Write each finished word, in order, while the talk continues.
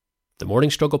The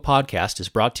Morning Struggle podcast is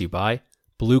brought to you by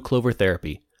Blue Clover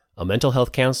Therapy, a mental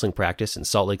health counseling practice in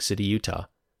Salt Lake City, Utah.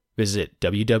 Visit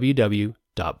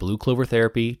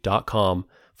www.blueclovertherapy.com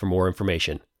for more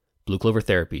information. Blue Clover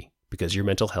Therapy, because your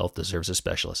mental health deserves a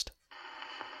specialist.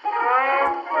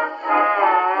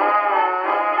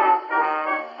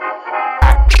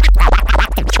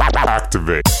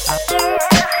 Activate.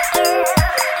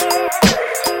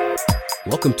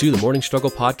 Welcome to the Morning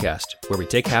Struggle podcast, where we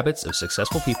take habits of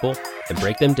successful people and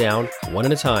break them down one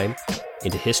at a time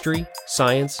into history,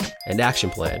 science, and action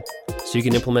plan so you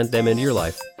can implement them into your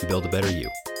life and build a better you.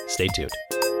 Stay tuned.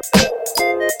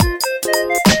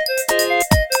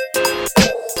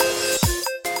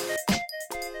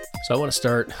 So I want to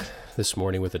start this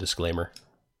morning with a disclaimer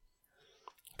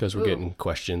because we're getting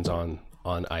questions on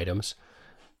items.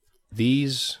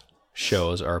 These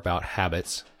shows are about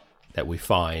habits that we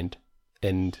find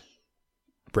and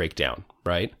break down,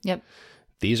 right? Yep.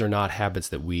 These are not habits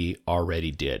that we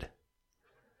already did.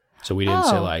 So we didn't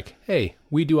say like, hey,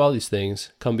 we do all these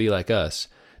things, come be like us.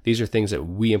 These are things that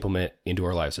we implement into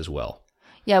our lives as well.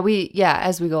 Yeah,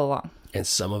 as we go along. And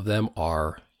some of them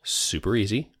are super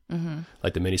easy,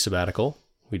 like the mini sabbatical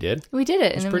we did. We did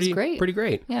it, and it was great. Pretty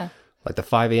great. Yeah. Like the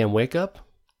 5 a.m. wake up.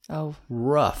 Oh.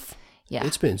 Rough. Yeah.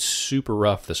 It's been super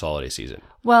rough this holiday season.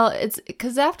 Well, it's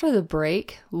because after the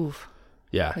break, oof.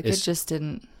 Yeah. Like it just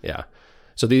didn't. Yeah.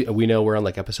 So we know we're on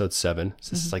like episode 7. So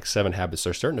this is like 7 habits.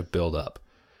 They're starting to build up.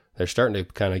 They're starting to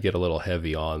kind of get a little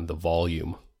heavy on the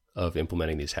volume of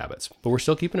implementing these habits. But we're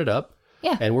still keeping it up.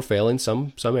 Yeah. And we're failing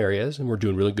some areas, and we're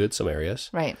doing really good some areas.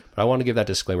 Right. But I want to give that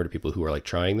disclaimer to people who are like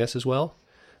trying this as well,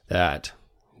 that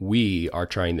we are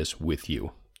trying this with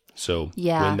you. So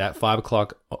when that 5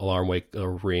 o'clock alarm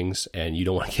rings and you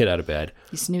don't want to get out of bed,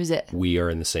 you snooze it. We are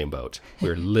in the same boat.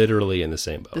 We're literally in the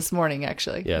same boat. This morning,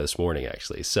 actually. Yeah, this morning,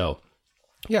 actually. So,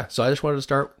 yeah. So I just wanted to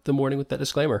start the morning with that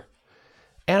disclaimer.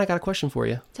 And I got a question for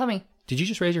you. Tell me. Did you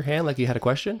just raise your hand like you had a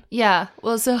question? Yeah.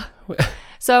 Well, so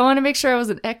I want to make sure I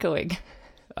wasn't echoing.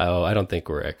 Oh, I don't think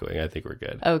we're echoing. I think we're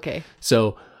good. Okay.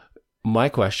 So my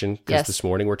question, because this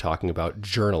morning we're talking about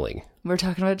journaling. We're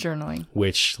talking about journaling.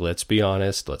 Which, let's be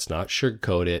honest, let's not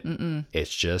sugarcoat it.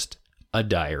 It's just a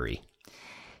diary.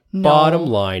 No, bottom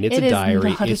line, it's a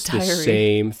diary. It's the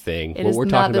same thing. What we're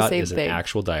talking about is an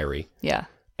actual diary. Yeah.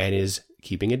 And is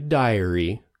keeping a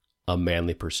diary a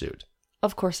manly pursuit?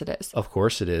 Of course it is. Of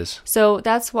course it is. So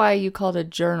that's why you called it a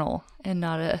journal and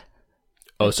not a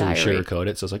so we sugarcoat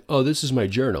it. So it's like, oh, this is my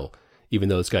journal. Even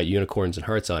though it's got unicorns and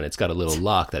hearts on it, it's got a little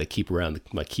lock that I keep around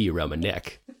my key around my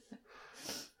neck.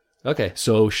 Okay,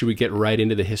 so should we get right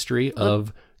into the history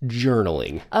of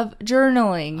journaling? I'm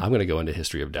going to go into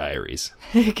history of diaries.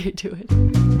 Okay, do it.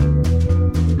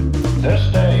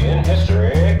 This day in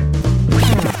history.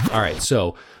 All right,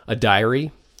 so a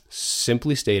diary,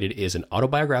 simply stated, is an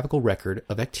autobiographical record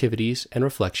of activities and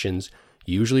reflections,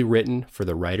 usually written for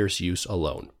the writer's use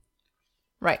alone.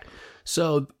 Right.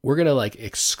 So we're going to like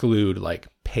exclude like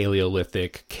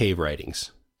Paleolithic cave writings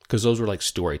because those were like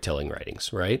storytelling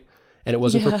writings, right? And it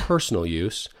wasn't for personal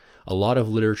use. A lot of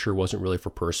literature wasn't really for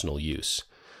personal use.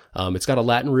 It's got a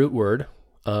Latin root word,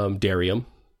 darium,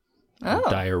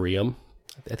 diarium.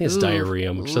 I think it's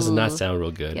diarium, which does not sound real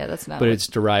good. Yeah, that's not. But it's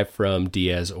derived from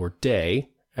dies or day,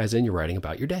 as in you're writing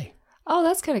about your day. Oh,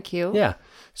 that's kind of cute. Yeah.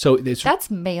 So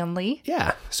that's manly.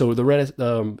 Yeah. So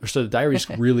the diaries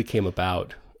really came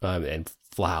about and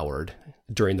flowered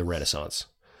during the Renaissance,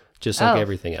 just like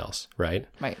everything else, right?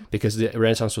 Right. Because the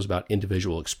Renaissance was about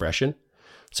individual expression.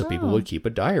 So people would keep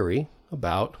a diary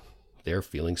about their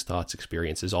feelings, thoughts,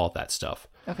 experiences, all that stuff.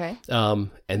 Okay.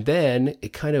 And then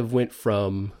it kind of went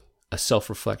from a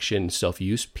self-reflection,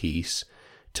 self-use piece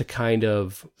to kind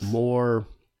of more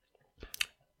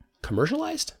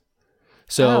commercialized.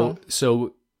 So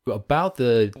about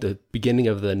the beginning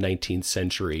of the 19th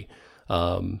century,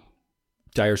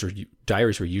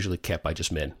 diaries were usually kept by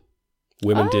just men.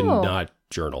 Women did not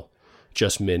journal.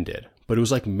 Just men did. But it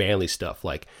was like manly stuff,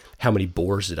 like how many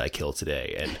boars did I kill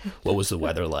today? And what was the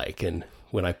weather like? And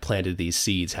when I planted these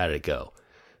seeds, how did it go?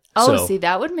 See,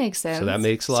 that would make sense. So that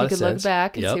makes a lot of sense. So you could look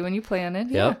back and see when you planted.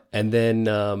 Yeah. Yep.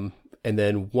 And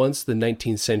then once the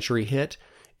 19th century hit,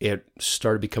 it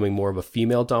started becoming more of a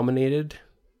female-dominated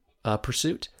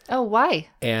pursuit. Oh, why?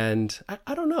 And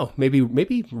I don't know. Maybe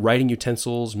writing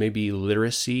utensils, maybe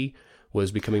literacy was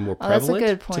becoming more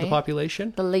prevalent to the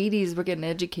population. The ladies were getting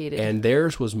educated. And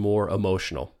theirs was more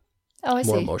emotional. Oh, I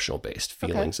see. More emotional-based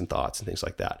feelings and thoughts and things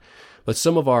like that. But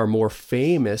some of our more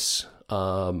famous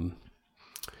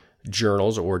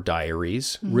journals or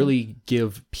diaries really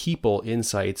give people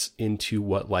insights into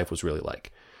what life was really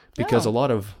like. Because a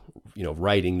lot of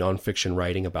writing, nonfiction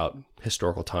writing about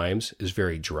historical times is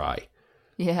very dry.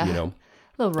 Yeah. A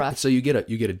little rough. So you get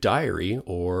a diary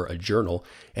or a journal,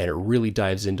 and it really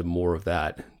dives into more of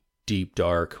that deep,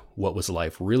 dark, what was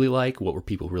life really like? What were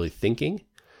people really thinking?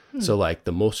 So like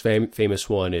the most famous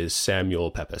one is Samuel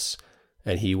Pepys,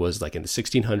 and he was like in the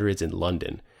 1600s in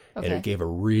London. Okay. And it gave a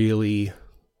really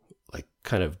like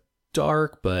kind of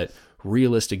dark but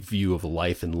realistic view of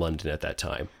life in London at that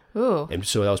time. Ooh. And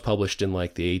so that was published in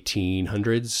like the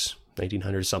 1800s,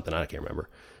 1900s, something, I can't remember.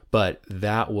 But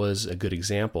that was a good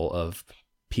example of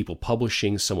people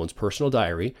publishing someone's personal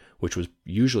diary, which was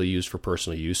usually used for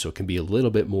personal use. So it can be a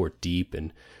little bit more deep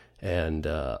and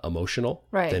emotional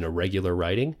than a regular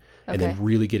writing. Okay. And then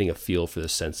really getting a feel for the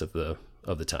sense of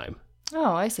the time.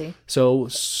 Oh, I see. So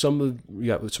we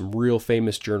got some real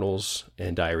famous journals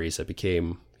and diaries that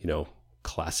became,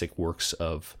 classic works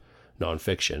of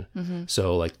nonfiction. Mm-hmm.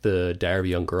 So like the Diary of a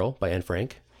Young Girl by Anne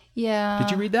Frank. Yeah.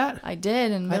 Did you read that? I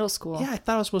did in middle school. Yeah, I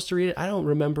thought I was supposed to read it. I don't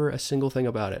remember a single thing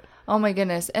about it. Oh my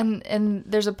goodness. And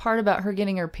there's a part about her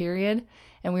getting her period,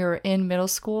 and we were in middle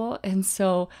school, and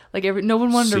so like no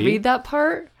one wanted to read that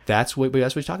part. That's what you're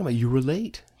talking about. You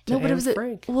relate to Anne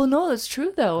Frank. Well, no, that's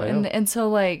true though. And so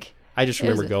like I just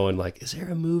remember going like, is there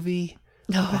a movie?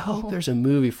 No. I hope there's a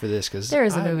movie for this, because there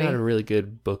is a movie. I'm not a really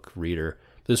good book reader.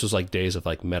 This was like days of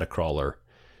like Metacrawler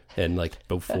and like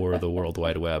before the World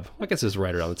Wide Web. I guess it's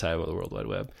right around the time of the World Wide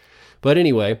Web. But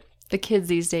anyway. The kids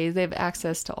these days, they have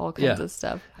access to all kinds of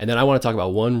stuff. And then I want to talk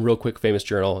about one real quick famous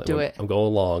journal. Do it. I'm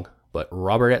going long. But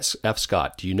Robert F.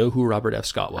 Scott. Do you know who Robert F.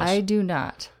 Scott was? I do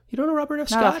not. You don't know Robert F.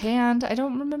 Scott? Not offhand. I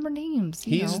don't remember names.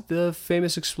 He's the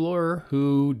famous explorer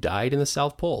who died in the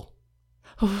South Pole.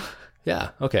 Yeah.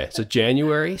 Okay. So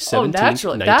January 17th,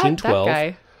 1912. That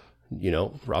guy.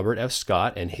 Robert F.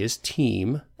 Scott and his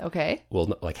team. Okay.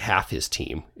 Well, like half his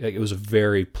team. It was a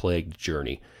very plagued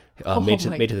journey. Made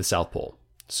to the South Pole.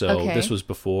 So this was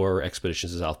before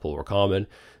expeditions to the South Pole were common.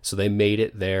 So they made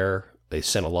it there. They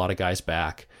sent a lot of guys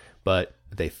back. But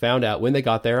they found out when they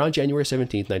got there on January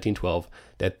 17th, 1912,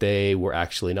 that they were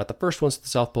actually not the first ones to the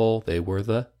South Pole. They were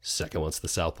the second ones to the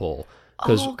South Pole.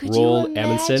 Because Roald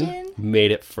Amundsen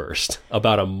made it first,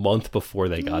 about a month before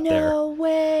they got there. No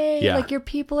way. Yeah. Like your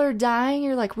people are dying.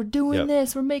 You're like, we're doing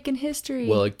this. We're making history.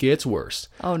 Well, it gets worse.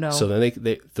 Oh, no. So then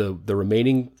the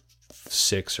remaining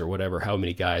 6 or whatever, how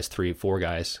many guys, 3, 4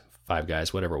 guys, 5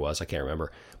 guys, whatever it was, I can't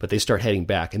remember. But they start heading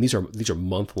back. And these are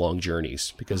month-long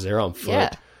journeys because they're on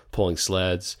foot, pulling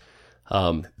sleds.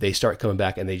 They start coming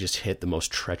back and they just hit the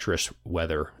most treacherous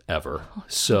weather ever.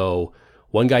 So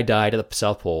one guy died at the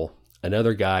South Pole.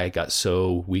 Another guy got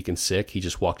so weak and sick, he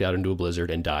just walked out into a blizzard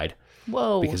and died.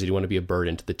 Whoa. Because he didn't want to be a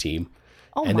burden to the team.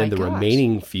 Oh, and then the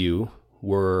remaining few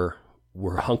were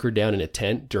hunkered down in a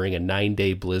tent during a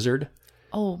 9-day blizzard.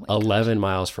 Oh, 11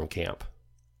 miles from camp.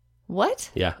 What?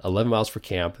 Yeah, 11 miles from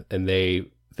camp. And they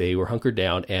were hunkered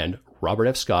down. And Robert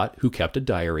F. Scott, who kept a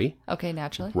diary. Okay,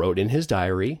 naturally. Wrote in his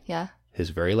diary. Yeah. His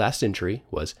very last entry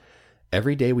was,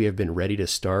 "Every day we have been ready to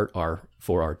start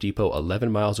for our depot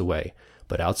 11 miles away.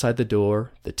 But outside the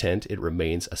door, the tent, it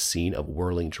remains a scene of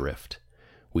whirling drift.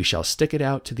 We shall stick it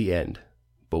out to the end.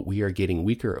 But we are getting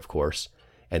weaker, of course,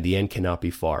 and the end cannot be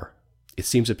far. It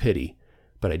seems a pity,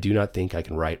 but I do not think I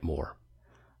can write more."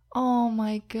 Oh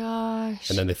my gosh.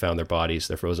 And then they found their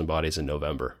frozen bodies in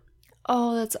November.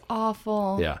 Oh, that's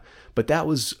awful. Yeah. But that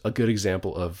was a good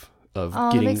example of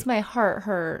it makes my heart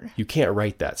hurt. You can't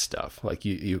write that stuff. Like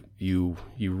you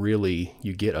really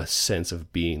get a sense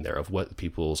of being there, of what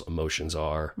people's emotions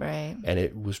are. Right. And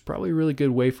it was probably a really good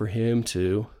way for him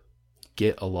to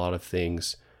get a lot of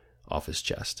things off his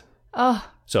chest. Oh.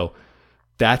 So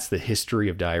that's the history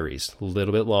of diaries. A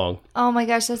little bit long. Oh my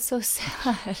gosh, that's so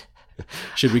sad.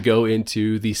 Should we go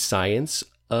into the science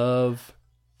of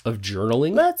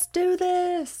journaling? Let's do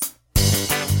this.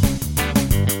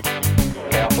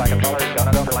 Flight controllers,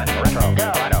 gonna go for landing. Retro,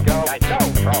 go, Rhino, go, guide, go,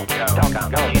 control, go,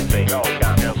 Telcom, go, GNC, go,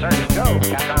 Econ, go, Surgeon, go,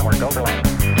 Captain Onward, go for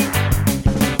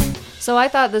landing. So I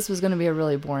thought this was going to be a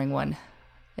really boring one.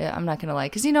 Yeah, I'm not going to lie.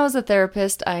 Because, as a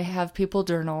therapist, I have people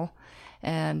journal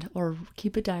or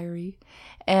keep a diary.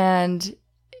 And,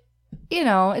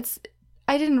 I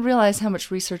didn't realize how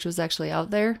much research was actually out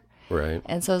there. Right.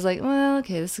 And so I was like, well,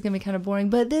 okay, this is going to be kind of boring.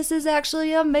 But this is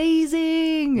actually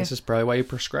amazing. This is probably why you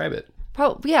prescribe it.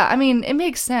 Yeah, I mean, it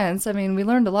makes sense. I mean, we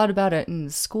learned a lot about it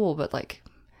in school, but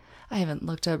I haven't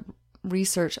looked up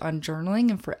research on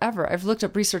journaling in forever. I've looked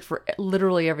up research for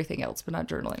literally everything else, but not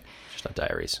journaling. Just not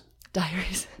diaries.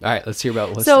 Diaries. All right, let's hear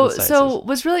about So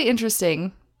what's really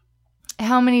interesting,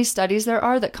 how many studies there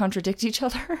are that contradict each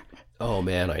other. Oh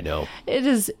man, I know. It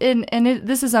is,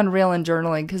 this is unreal in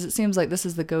journaling because it seems like this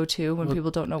is the go-to when people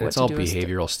don't know what to do. It's all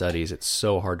behavioral studies. It's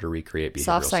so hard to recreate behavioral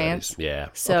soft studies. science. Yeah.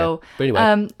 So, okay. But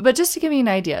anyway, but just to give you an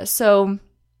idea, so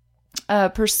Dr.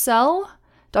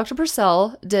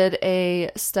 Purcell did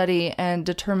a study and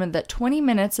determined that 20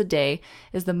 minutes a day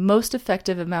is the most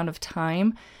effective amount of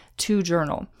time to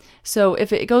journal. So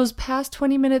if it goes past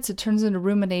 20 minutes, it turns into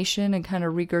rumination and kind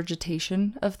of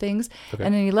regurgitation of things. Okay.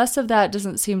 And any less of that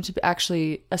doesn't seem to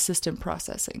actually assist in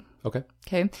processing. Okay.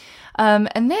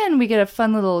 And then we get a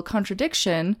fun little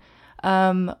contradiction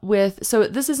so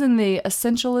this is in the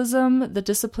Essentialism, the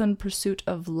Disciplined Pursuit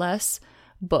of Less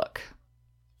book.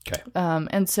 Okay.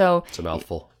 And so it's a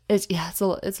mouthful. It's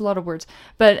a lot of words.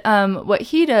 But what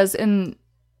he does,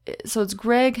 so it's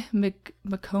Greg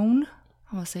McCone.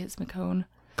 I want to say it's McCone.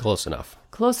 Close enough.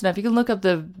 You can look up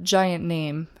the giant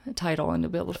name title and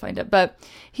you'll be able to find it. But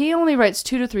he only writes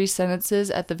 2 to 3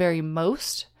 sentences at the very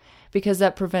most because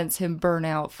that prevents him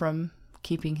burnout from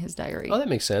keeping his diary. Oh, that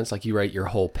makes sense. Like you write your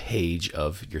whole page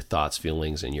of your thoughts,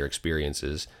 feelings, and your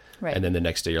experiences. Right. And then the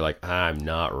next day you're like, I'm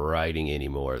not writing any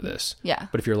more of this. Yeah.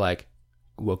 But if you're like,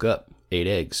 woke up, 8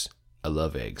 eggs. I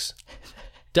love eggs.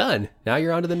 Done. Now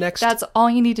you're on to the next. That's all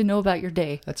you need to know about your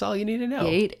day. That's all you need to know. You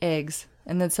ate eggs.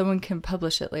 And then someone can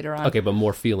publish it later on. Okay, but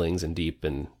more feelings and deep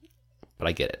but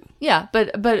I get it. Yeah,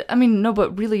 but I mean, no,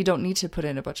 but really you don't need to put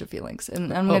in a bunch of feelings.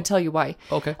 And I'm going to tell you why.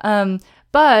 Okay.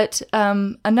 But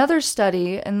another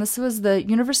study, and this was the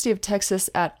University of Texas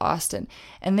at Austin,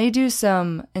 and they do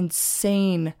some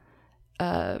insane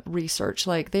research.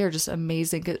 Like they are just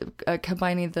amazing,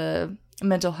 combining the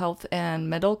mental health and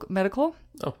medical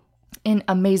in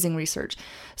amazing research.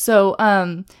 So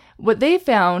what they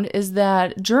found is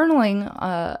that journaling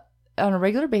on a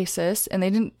regular basis, and they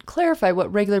didn't clarify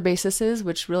what regular basis is,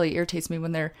 which really irritates me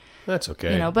when they're... That's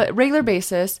okay. But regular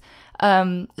basis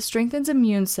strengthens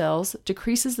immune cells,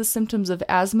 decreases the symptoms of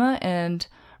asthma and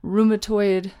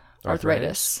rheumatoid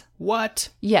arthritis. What?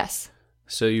 Yes.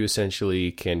 So you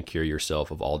essentially can cure yourself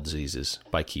of all diseases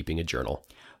by keeping a journal.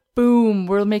 Boom,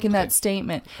 we're making that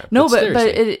statement. Right. No, but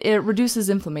it reduces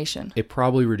inflammation. It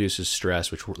probably reduces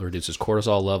stress, which reduces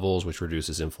cortisol levels, which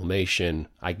reduces inflammation.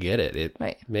 I get it. It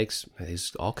makes,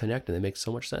 it's all connected. It makes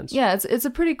so much sense. Yeah, it's a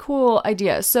pretty cool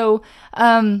idea. So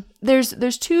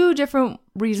there's 2 different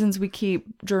reasons we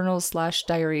keep journals /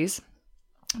 diaries.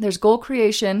 There's goal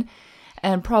creation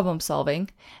and problem solving,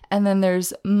 and then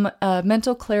there's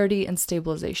mental clarity and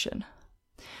stabilization.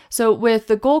 So with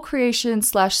the goal creation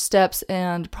 / steps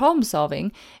and problem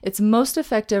solving, it's most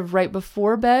effective right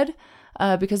before bed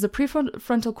because the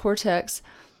prefrontal cortex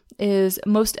is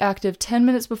most active 10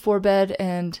 minutes before bed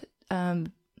and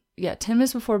 10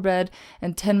 minutes before bed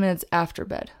and 10 minutes after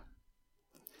bed.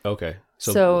 Okay.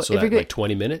 So if you're like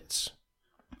 20 minutes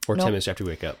or 10 minutes after you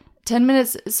wake up? 10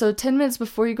 minutes. So 10 minutes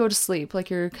before you go to sleep, like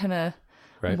you're kind of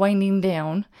winding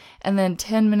down, and then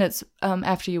 10 minutes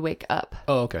after you wake up.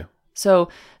 Oh, okay. So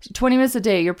 20 minutes a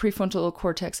day, your prefrontal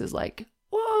cortex is like,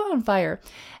 whoa, on fire.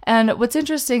 And what's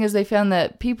interesting is they found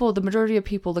that the majority of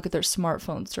people look at their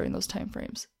smartphones during those time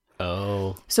frames.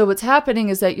 Oh. So what's happening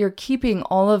is that you're keeping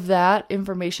all of that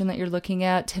information that you're looking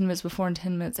at 10 minutes before and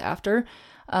 10 minutes after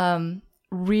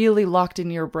really locked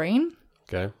in your brain.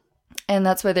 Okay. And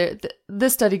that's why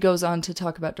this study goes on to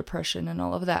talk about depression and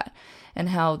all of that and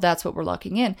how that's what we're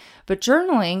locking in. But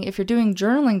journaling, if you're doing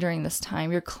journaling during this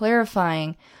time, you're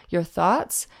clarifying your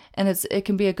thoughts, and it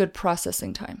can be a good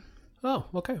processing time. Oh,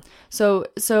 okay. So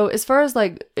as far as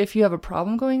like if you have a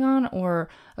problem going on or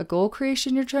a goal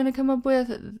creation you're trying to come up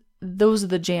with, those are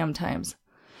the jam times.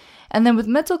 And then with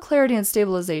mental clarity and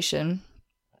stabilization,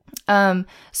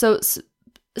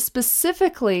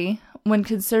 specifically when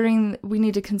considering, we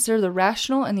need to consider the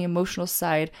rational and the emotional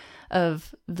side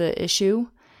of the issue.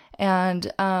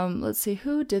 And let's see,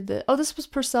 who did this? Oh, this was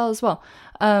Purcell as well.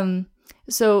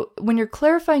 So when you're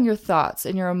clarifying your thoughts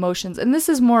and your emotions, and this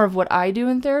is more of what I do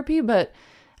in therapy, but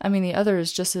I mean, the other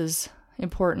is just as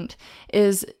important,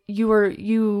 is you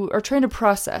are trying to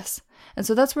process. And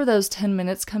so that's where those 10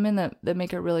 minutes come in that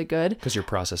make it really good. Because your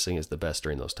processing is the best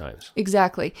during those times.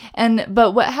 Exactly.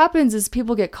 But what happens is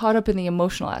people get caught up in the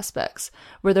emotional aspects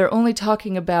where they're only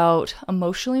talking about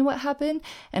emotionally what happened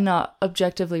and not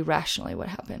objectively, rationally what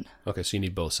happened. Okay, so you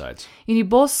need both sides. You need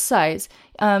both sides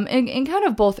in kind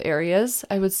of both areas,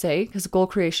 I would say, because goal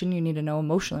creation, you need to know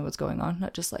emotionally what's going on,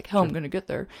 not just like how I'm going to get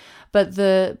there. But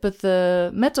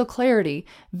the mental clarity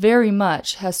very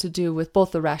much has to do with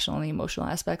both the rational and the emotional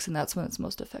aspects, and that's when it's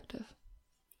most effective.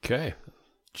 Okay.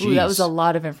 Ooh, that was a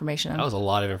lot of information. That was a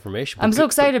lot of information. I'm so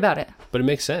excited about it. But it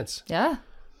makes sense. Yeah.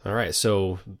 All right.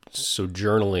 So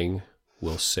journaling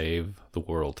will save the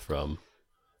world from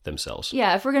themselves.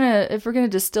 Yeah, if we're gonna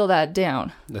distill that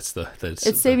down,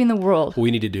 It's saving the world.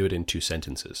 We need to do it in 2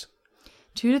 sentences.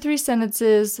 2 to 3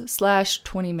 sentences /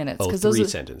 20 minutes. Oh, 3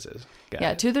 sentences. Got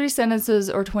it. 2 to 3 sentences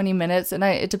or 20 minutes, and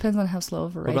it depends on how slow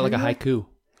of a writer. What about like a haiku?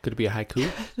 Could it be a haiku?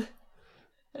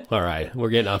 All right, we're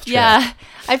getting off track. Yeah,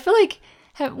 I feel like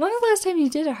when was the last time you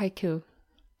did a haiku?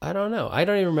 I don't know. I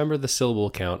don't even remember the syllable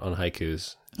count on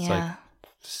haikus. It's like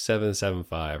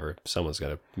 775, or someone's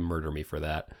gonna murder me for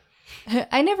that.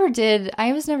 I never did.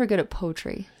 I was never good at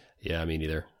poetry. Yeah, me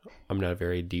neither. I'm not a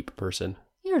very deep person.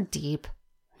 You're deep.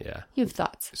 Yeah. You have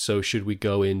thoughts. So should we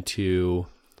go into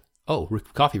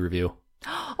coffee review?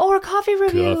 Oh, a coffee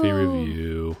review. Coffee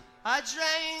review. I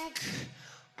drank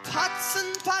pots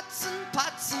and pots and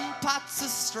pots and pots of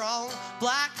strong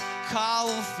black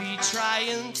coffee,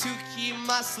 trying to keep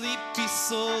my sleepy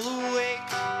soul awake.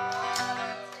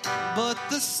 But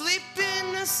the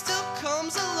sleepiness still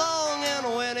comes along,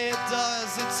 and when it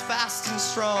does, it's fast and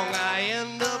strong. I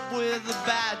end up with a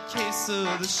bad case of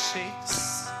the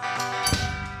shakes.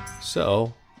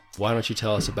 So, why don't you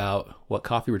tell us about what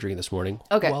coffee we're drinking this morning?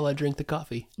 Okay. While I drink the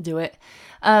coffee. Do it.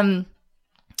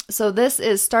 So this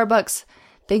is Starbucks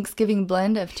Thanksgiving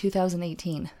Blend of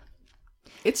 2018.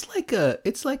 It's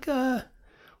like a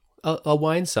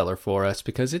wine cellar for us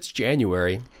because it's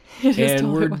January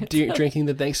and we're drinking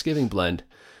the Thanksgiving blend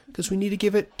because we need to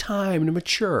give it time to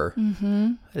mature.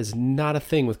 Mm-hmm. That is not a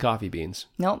thing with coffee beans.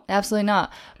 Nope, absolutely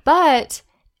not. But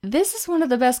this is one of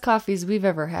the best coffees we've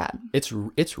ever had. It's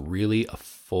really a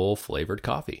full flavored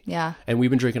coffee. Yeah. And we've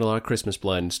been drinking a lot of Christmas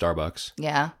blend in Starbucks.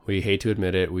 Yeah. We hate to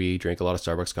admit it. We drink a lot of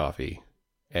Starbucks coffee.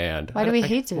 And why do we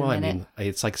hate to admit it?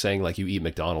 It's like saying like you eat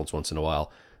McDonald's once in a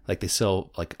while. Like they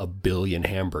sell like 1 billion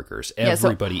hamburgers. Yeah, so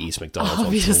everybody eats McDonald's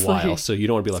once in a while. So you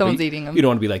don't want to be like someone's eating them. You don't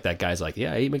want to be like that guy's like,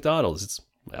 yeah, I eat McDonald's.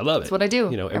 I love it. That's what I do.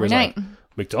 You know, every night. Like,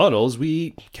 McDonald's, we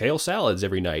eat kale salads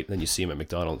every night. And then you see them at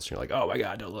McDonald's and you're like, oh my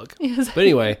God, don't look. Yes. But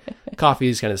anyway, coffee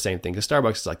is kind of the same thing because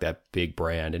Starbucks is like that big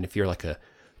brand. And if you're like a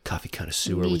coffee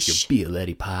connoisseur with your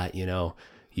Bialetti pot, you know,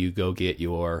 you go get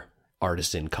your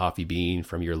artisan coffee bean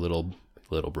from your little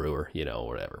brewer, you know,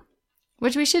 whatever.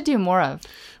 Which we should do more of.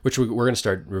 Which we're going to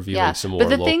start reviewing some more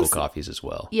local coffees as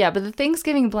well. Yeah, but the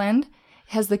Thanksgiving blend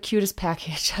has the cutest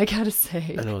package, I gotta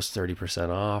say. I know it was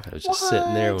 30% off. It was just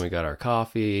sitting there when we got our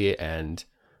coffee, and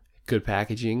good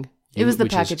packaging. It was the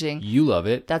packaging. You love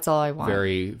it. That's all I want.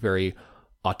 Very, very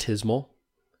autismal.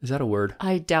 Is that a word?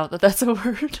 I doubt that that's a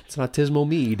word. It's an autismal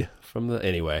mead from the...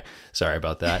 Anyway, sorry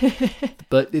about that.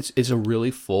 But it's a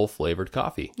really full flavored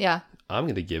coffee. Yeah. I'm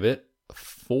going to give it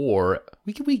 4.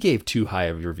 We gave too high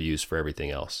of reviews for everything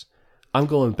else. I'm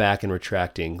going back and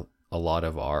retracting a lot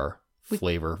of our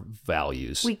flavor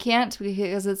values. We can't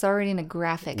because it's already in a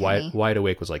graphic. Wide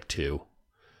Awake was like 2.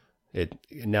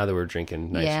 Now that we're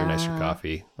drinking nicer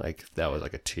coffee, like that was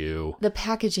like a 2. The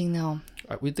packaging though.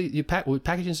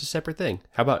 Packaging is a separate thing.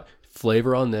 How about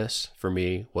flavor on this? For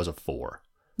me, was a 4.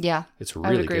 Yeah, it's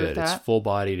really good. It's full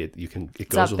bodied. It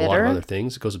goes with a lot of other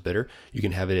things. It goes with bitter. You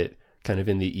can have it kind of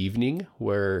in the evening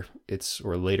or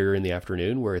later in the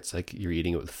afternoon where it's like you're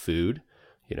eating it with food,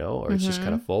 you know, or it's just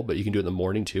kind of full. But you can do it in the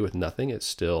morning too with nothing.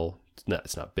 It's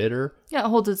not bitter. Yeah, it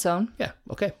holds its own. Yeah,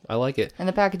 okay, I like it. And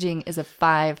the packaging is a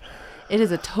 5. It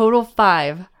is a total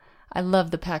 5. I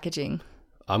love the packaging.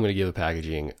 I'm gonna give the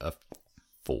packaging a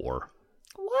 4.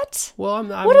 What? Well,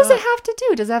 what does it have to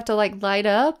do? Does it have to like light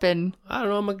up and? I don't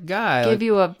know. I'm a guy. Give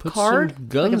you a put card. Some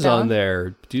guns on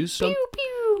there. Do some. Pew,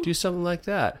 pew. Do something like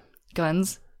that.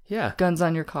 Guns. Yeah. Guns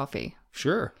on your coffee.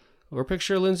 Sure. Or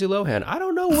picture Lindsay Lohan. I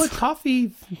don't know what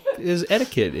coffee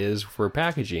etiquette is for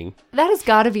packaging. That has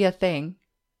got to be a thing.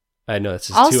 I know.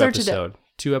 It's I'll 2 episodes.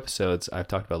 2 episodes. I've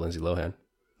talked about Lindsay Lohan.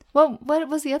 Well, what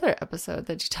was the other episode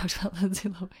that you talked about Lindsay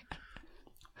Lohan?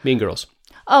 Mean Girls.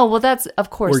 Oh, well, that's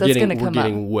going to come up. We're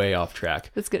getting way off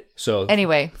track. That's good. So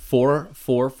anyway, 4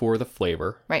 for the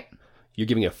flavor. Right. You're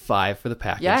giving it 5 for the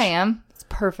package. Yeah, I am. It's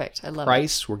perfect. I love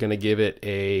Price, we're going to give it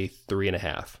a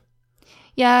 3.5.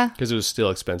 Yeah. Because it was still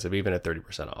expensive, even at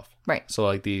 30% off. Right. So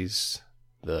like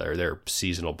their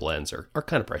seasonal blends are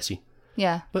kind of pricey.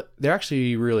 Yeah. But they're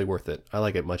actually really worth it. I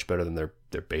like it much better than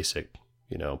their basic,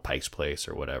 you know, Pike's Place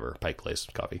or whatever. Pike Place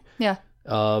coffee. Yeah.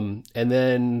 And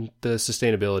then the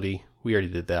sustainability, we already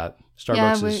did that.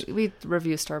 Starbucks we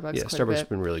review Starbucks. Yeah, Starbucks has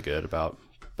been really good about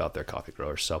their coffee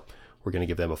growers. So we're going to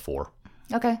give them a 4.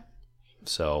 Okay.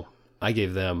 So I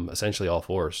gave them essentially all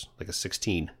 4s, like a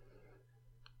 16.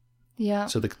 Yeah.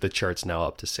 So the chart's now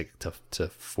up to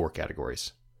 4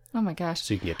 categories. Oh my gosh.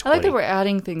 So you can get 20. I like that we're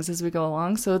adding things as we go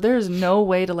along. So there's no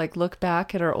way to like look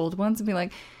back at our old ones and be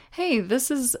like, hey,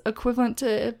 this is equivalent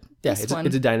to this one.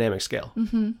 It's a dynamic scale.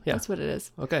 Yeah. That's what it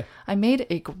is. Okay. I made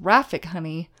a graphic,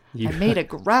 honey. I made a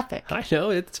graphic. I know,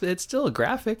 it's still a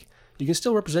graphic. You can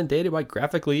still represent data by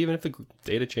graphically, even if the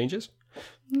data changes.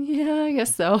 Yeah, I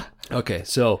guess so. Okay,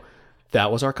 so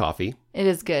that was our coffee. It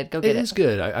is good. Go get it. It is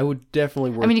good. I would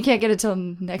definitely work. I mean, you can't get it till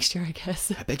next year, I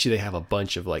guess. I bet you they have a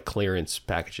bunch of like clearance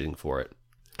packaging for it.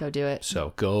 Go do it.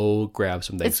 So go grab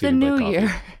some It's the Thanksgiving new coffee.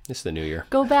 year. It's the new year.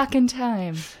 Go back in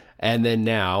time. And then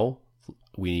now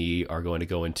we are going to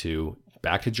go into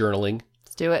back to journaling.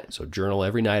 Let's do it. So journal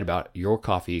every night about your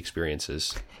coffee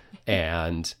experiences.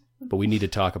 But we need to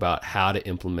talk about how to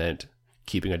implement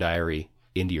keeping a diary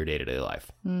into your day-to-day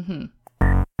life. Mm-hmm.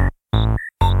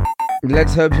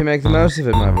 Let's hope you make the most of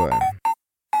it, my boy.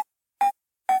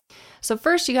 So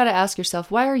first, you got to ask yourself,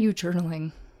 why are you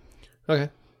journaling? Okay.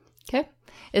 Okay.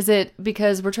 Is it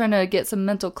because we're trying to get some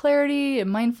mental clarity and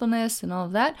mindfulness and all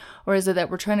of that? Or is it that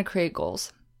we're trying to create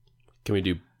goals? Can we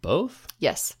do both?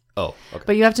 Yes. Oh, okay.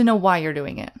 But you have to know why you're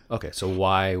doing it. Okay, so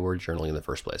why we're journaling in the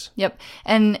first place. Yep.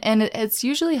 And it's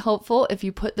usually helpful if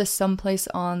you put this someplace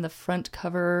on the front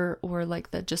cover or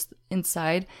like the just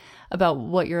inside about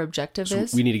what your objective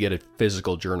is. We need to get a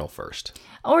physical journal first.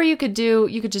 Or you could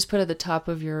just put it at the top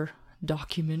of your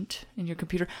document in your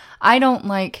computer. I don't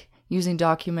like using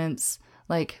documents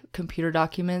like computer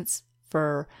documents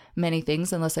for many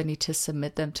things unless I need to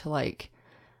submit them to like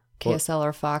KSL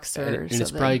or Fox or and something.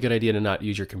 it's probably a good idea to not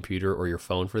use your computer or your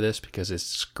phone for this because it's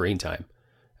screen time.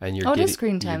 And it is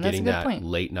screen time. That's a good point.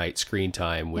 Late night screen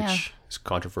time, which is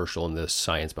controversial in the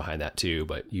science behind that too,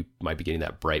 but you might be getting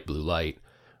that bright blue light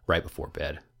right before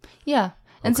bed. Yeah.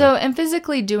 And so,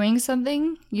 physically doing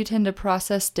something, you tend to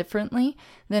process differently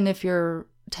than if you're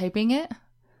typing it.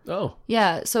 Oh.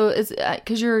 Yeah. So it's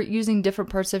because you're using different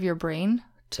parts of your brain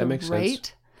to that makes write.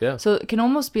 Sense. Yeah. So it can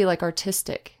almost be like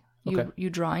artistic. Okay. You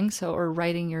drawing or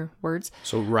writing your words.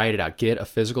 So write it out. Get a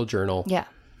physical journal. Yeah.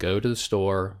 Go to the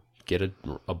store. Get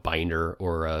a binder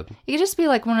or a... It could just be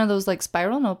like one of those like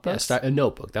spiral notebooks. Yeah, a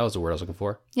notebook. That was the word I was looking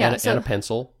for. Yeah. And a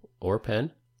pencil or a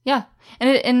pen. Yeah.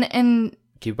 And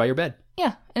keep it by your bed.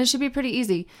 Yeah. And it should be pretty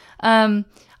easy. I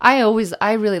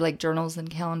really like journals and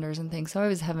calendars and things. So I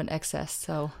always have an excess.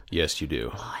 So yes, you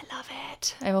do. Oh, I love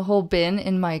it. I have a whole bin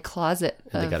in my closet.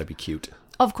 And they got to be cute.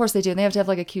 Of course they do. And they have to have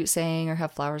like a cute saying or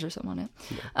have flowers or something on it.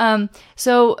 Yeah.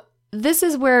 So this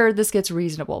is where this gets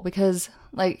reasonable because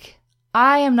like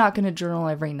I am not going to journal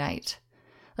every night.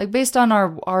 Like based on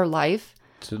our life,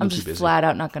 I'm just flat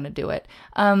out not going to do it.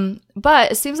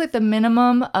 But it seems like the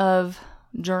minimum of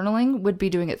journaling would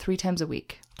be doing it 3 times a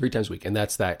week. 3 times a week. And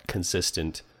that's that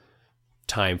consistent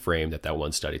time frame that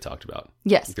one study talked about.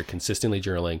 Yes. If you're consistently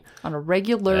journaling on a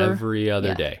regular every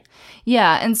other day.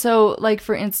 Yeah. And so like,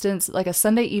 for instance, like a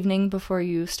Sunday evening before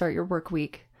you start your work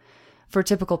week, for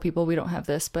typical people, we don't have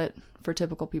this, but for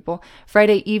typical people,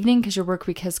 Friday evening, because your work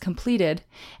week has completed.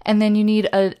 And then you need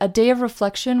a day of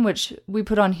reflection, which we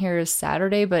put on here as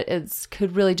Saturday, but it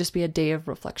could really just be a day of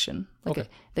reflection, like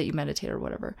that you meditate or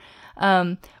whatever.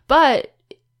 But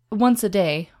once a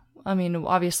day, I mean,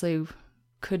 obviously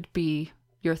could be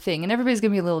your thing, and everybody's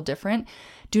going to be a little different.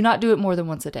 Do not do it more than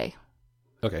once a day.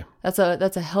 Okay. That's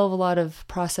a hell of a lot of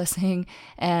processing,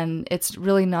 and it's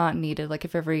really not needed. Like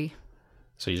if every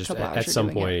So you just at some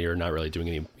point you're not really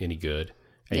doing any good,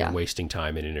 and you're wasting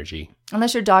time and energy.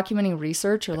 Unless you're documenting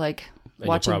research or like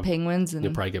watching penguins, and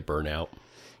you'll probably get burnt out.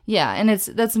 Yeah, and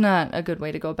that's not a good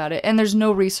way to go about it. And there's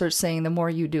no research saying the more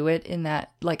you do it in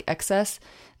that like excess,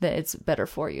 that it's better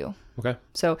for you. Okay.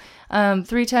 So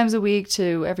 3 times a week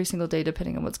to every single day,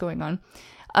 depending on what's going on.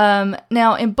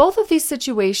 Now, in both of these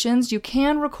situations, you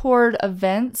can record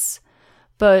events,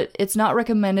 but it's not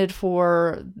recommended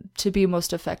to be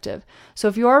most effective. So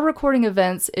if you are recording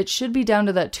events, it should be down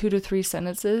to that 2 to 3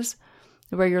 sentences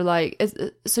where you're like,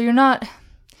 so you're not,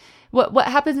 what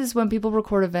happens is when people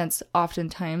record events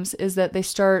oftentimes is that they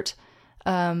start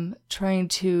trying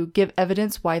to give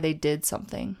evidence why they did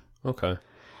something. Okay.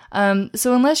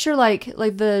 So unless you're like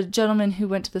the gentleman who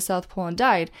went to the South Pole and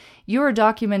died, you are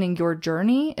documenting your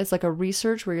journey. It's like a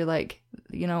research where you're like,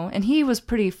 and he was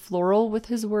pretty floral with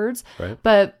his words, right?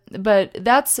 But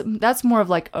that's more of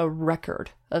like a record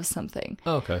of something.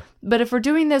 Oh, okay. But if we're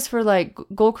doing this for like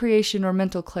goal creation or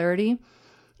mental clarity,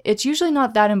 it's usually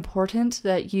not that important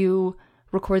that you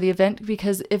record the event,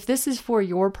 because if this is for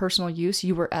your personal use,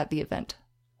 you were at the event.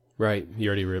 Right. You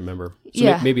already remember.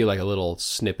 So maybe like a little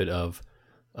snippet of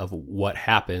what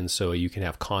happened, so you can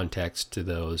have context to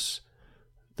those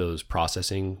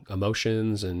processing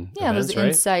emotions and events, those right?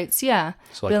 insights. Yeah.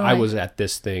 So like, I was at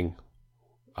this thing,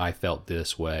 I felt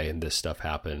this way, and this stuff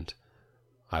happened.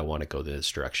 I want to go this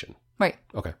direction. Right.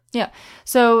 Okay. Yeah.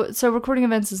 So recording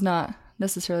events is not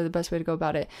necessarily the best way to go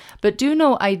about it. But do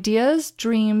know ideas,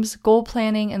 dreams, goal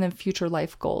planning, and then future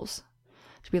life goals.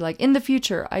 To be like, in the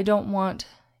future, I don't want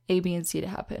A, B, and C to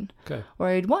happen. Okay. Or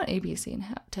I'd want A, B, C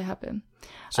to happen.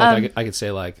 So I could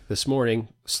say like, this morning,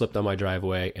 slipped on my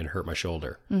driveway and hurt my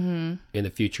shoulder. Mm-hmm. In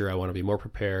the future, I want to be more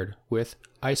prepared with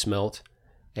ice melt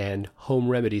and home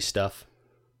remedy stuff.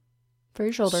 For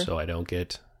your shoulder. So I don't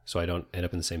end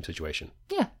up in the same situation.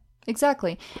 Yeah.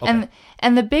 Exactly. Okay.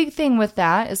 And the big thing with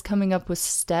that is coming up with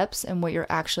steps and what you're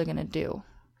actually going to do.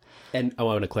 And I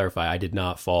want to clarify, I did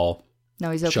not fall No,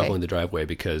 he's okay. shoveling the driveway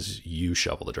because you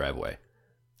shovel the driveway.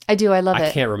 I do. I love it.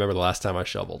 I can't remember the last time I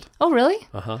shoveled. Oh, really?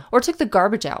 Uh-huh. Or took the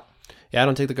garbage out. Yeah, I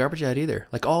don't take the garbage out either.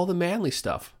 Like all the manly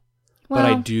stuff. Well,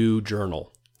 but I do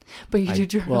journal. But you do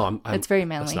journal. Well, it's very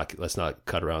manly. Let's not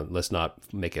cut around. Let's not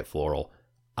make it floral.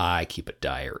 I keep a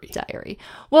diary.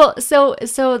 Well, so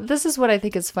this is what I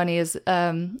think is funny is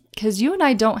because you and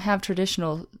I don't have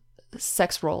traditional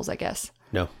sex roles, I guess.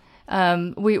 No.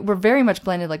 We're very much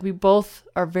blended. Like we both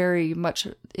are very much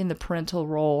in the parental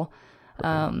role.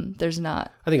 There's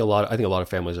not. I think a lot of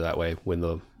families are that way when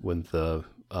the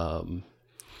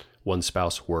one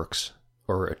spouse works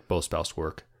or both spouses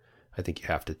work. I think you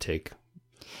have to take.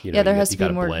 There has to be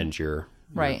more. Blend your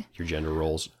gender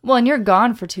roles. Well, and you're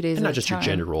gone for 2 days. And at not just a time. your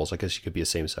gender roles. I guess you could be a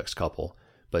same-sex couple,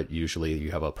 but usually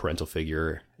you have a parental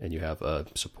figure and you have a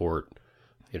support,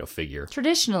 figure.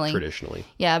 Traditionally.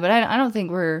 Yeah, but I don't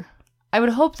think I would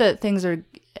hope that things are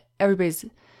everybody's.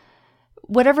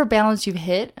 Whatever balance you've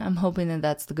hit, I'm hoping that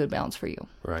that's the good balance for you.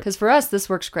 Right. Because for us, this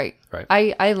works great. Right.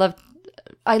 I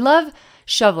love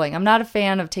shoveling. I'm not a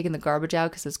fan of taking the garbage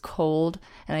out because it's cold,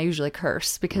 and I usually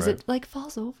curse because it like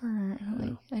falls over.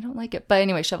 I don't like it. But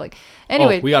anyway, shoveling.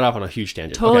 Anyway, we got off on a huge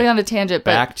tangent. Totally on a tangent.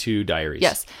 But back to diaries.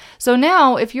 Yes. So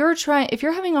now, if you're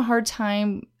having a hard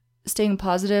time staying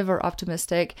positive or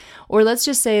optimistic, or let's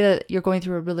just say that you're going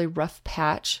through a really rough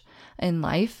patch in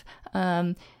life,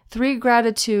 3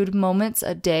 gratitude moments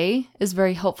a day is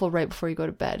very helpful right before you go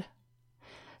to bed.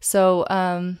 So,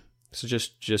 So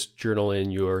just journal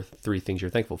in your 3 things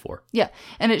you're thankful for. Yeah,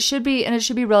 and it should be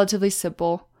relatively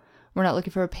simple. We're not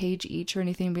looking for a page each or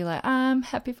anything. Be like, I'm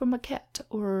happy for my cat,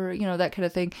 or that kind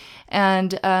of thing.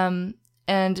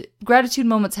 And gratitude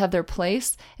moments have their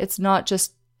place. It's not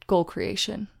just goal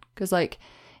creation, because like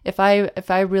if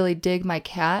I really dig my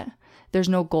cat, there's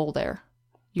no goal there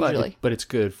usually. But it's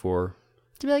good for.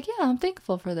 To be like, yeah, I'm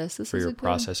thankful for this. This for is your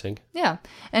processing. Yeah.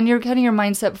 And you're cutting your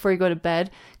mindset before you go to bed.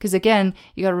 Because again,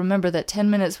 you got to remember that 10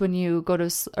 minutes when you go to,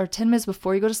 or 10 minutes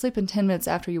before you go to sleep and 10 minutes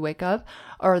after you wake up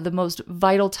are the most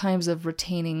vital times of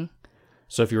retaining.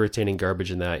 So if you're retaining garbage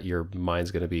in that, your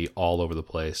mind's going to be all over the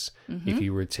place. Mm-hmm.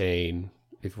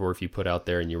 If you put out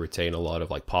there and you retain a lot of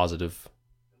like positive,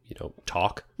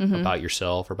 talk about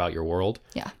yourself or about your world,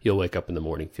 you'll wake up in the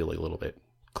morning feeling a little bit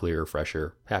clearer,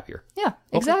 fresher, happier. Yeah,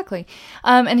 exactly.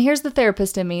 And here's the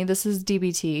therapist in me. This is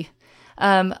DBT.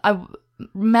 I'm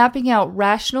mapping out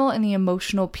rational and the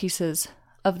emotional pieces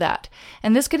of that.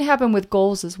 And this can happen with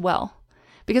goals as well.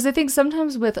 Because I think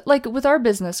sometimes with our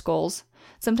business goals,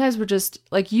 sometimes we're just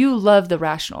like, you love the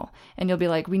rational and you'll be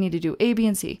like, we need to do A, B,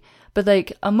 and C. But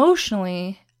like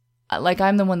emotionally, like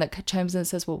I'm the one that chimes in and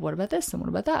says, well, what about this? And what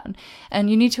about that? And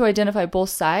you need to identify both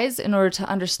sides in order to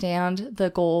understand the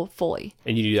goal fully.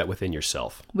 And you do that within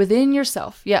yourself. Within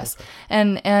yourself, yes. Okay.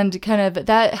 And kind of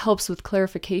that helps with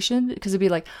clarification, because it'd be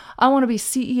like, I want to be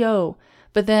CEO.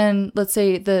 But then let's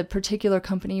say the particular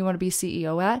company you want to be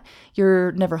CEO at,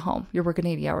 you're never home. You're working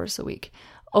 80 hours a week.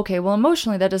 Okay, well,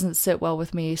 emotionally, that doesn't sit well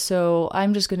with me. So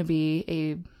I'm just going to be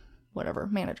a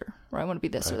manager, or I want to be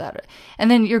this or that.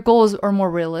 And then your goals are more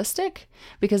realistic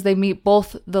because they meet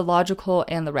both the logical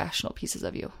and the rational pieces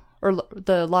of you, or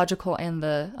the logical and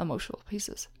the emotional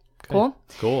pieces. Okay.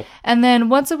 Cool. And then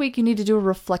once a week, you need to do a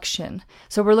reflection.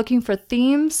 So we're looking for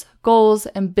themes, goals,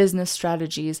 and business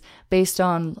strategies based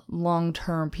on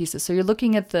long-term pieces. So you're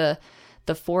looking at the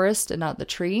forest and not the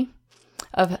tree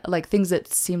of like things that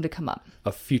seem to come up.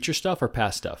 Of future stuff or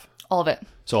past stuff? All of it.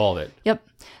 So all of it. Yep.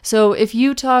 So if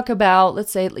you talk about,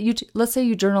 let's say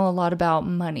you journal a lot about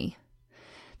money,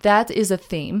 that is a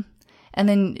theme. And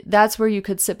then that's where you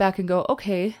could sit back and go,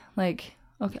 okay,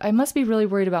 I must be really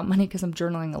worried about money because I'm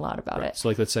journaling a lot about it. So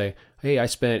like, let's say, hey, I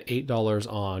spent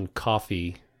 $8 on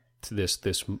coffee this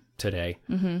today,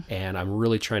 and I'm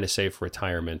really trying to save for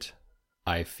retirement.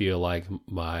 I feel like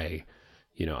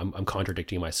I'm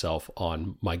contradicting myself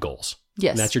on my goals.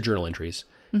 Yes. And that's your journal entries.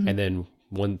 Mm-hmm. And then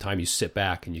one time you sit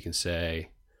back and you can say,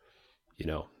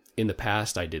 in the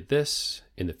past I did this,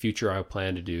 in the future I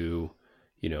plan to do,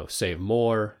 save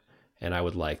more, and I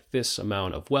would like this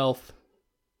amount of wealth.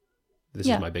 This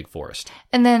is my big forest.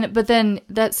 And then, but then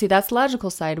that's the logical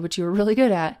side, which you were really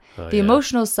good at. The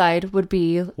emotional side would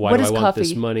be, why what do is I want coffee?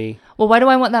 this money? Well, why do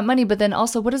I want that money? But then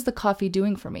also, what is the coffee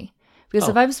doing for me? Because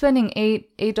if I'm spending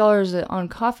 $8 on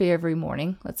coffee every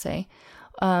morning, let's say,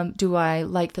 do I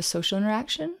like the social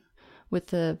interaction with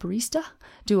the barista?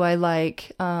 Do I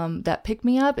like that pick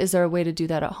me up? Is there a way to do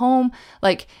that at home?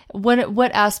 Like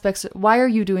what aspects, why are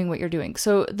you doing what you're doing?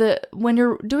 So when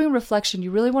you're doing reflection,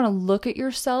 you really want to look at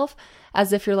yourself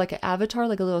as if you're like an avatar,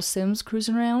 like a little Sims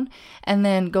cruising around, and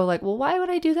then go like, well, why would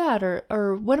I do that?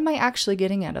 Or what am I actually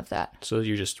getting out of that? So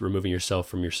you're just removing yourself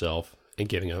from yourself and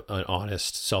giving an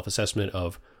honest self-assessment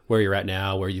of where you're at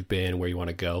now, where you've been, where you want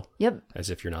to go. Yep. As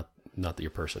if you're not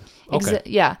your person. Okay.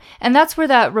 Yeah. And that's where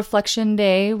that reflection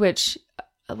day, which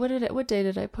what day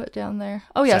did I put down there?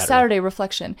 Oh yeah, Saturday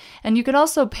reflection. And you can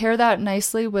also pair that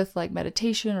nicely with like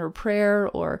meditation or prayer,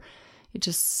 or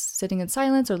just sitting in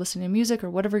silence or listening to music or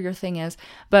whatever your thing is.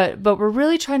 But we're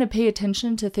really trying to pay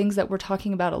attention to things that we're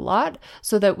talking about a lot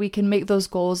so that we can make those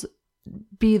goals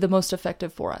be the most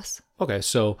effective for us. Okay,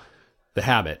 so the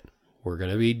habit, we're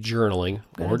going to be journaling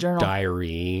or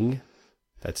diarying.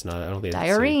 That's not, I don't think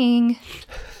diarying.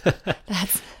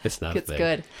 It's not it's a thing.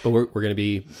 Good. But we're going to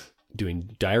be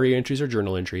doing diary entries or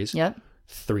journal entries. Yep.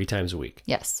 3 times a week.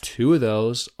 Yes. 2 of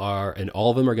those and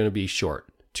all of them are going to be short.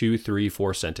 2, 3,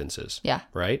 4 sentences. Yeah.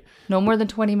 Right? No more than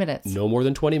 20 minutes. No more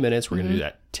than 20 minutes. We're going to do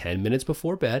that 10 minutes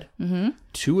before bed.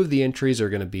 2 of the entries are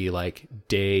going to be like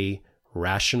day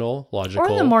rational, logical. Or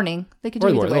in the morning. They could do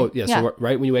either way. Oh, yeah. So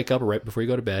right when you wake up or right before you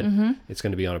go to bed, it's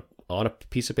going to be on a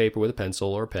piece of paper with a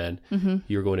pencil or a pen.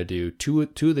 You're going to do two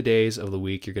of the days of the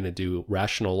week. You're going to do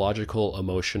rational, logical,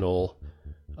 emotional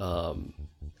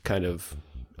kind of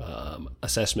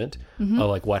assessment of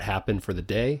like what happened for the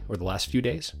day or the last few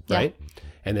days, right?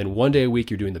 And then 1 day a week,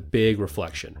 you're doing the big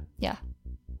reflection. Yeah.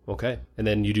 Okay. And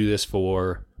then you do this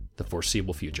for the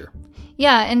foreseeable future.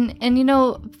 Yeah. And you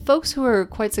know, folks who are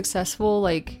quite successful,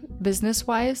 like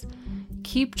business-wise,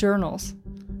 keep journals.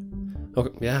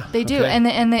 Okay. Yeah. They do. And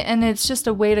it's just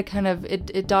a way to kind of,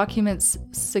 it documents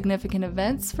significant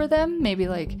events for them. Maybe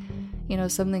like, you know,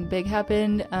 something big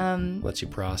happened. Lets you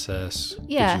process.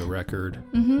 Yeah. Gives you a record.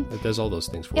 It does all those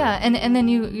things for you. Yeah. And then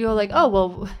you're like, oh,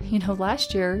 well, you know,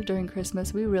 last year during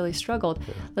Christmas, we really struggled.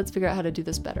 Let's figure out how to do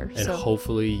this better. And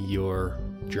hopefully your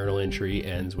journal entry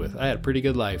ends with, I had a pretty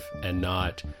good life, and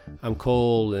not, I'm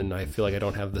cold and I feel like I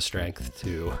don't have the strength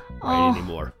to write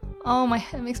anymore. Oh,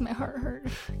 it makes my heart hurt.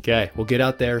 Okay. Well, get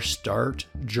out there, start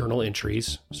journal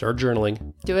entries, start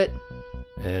journaling. Do it.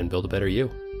 And build a better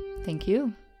you. Thank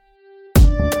you.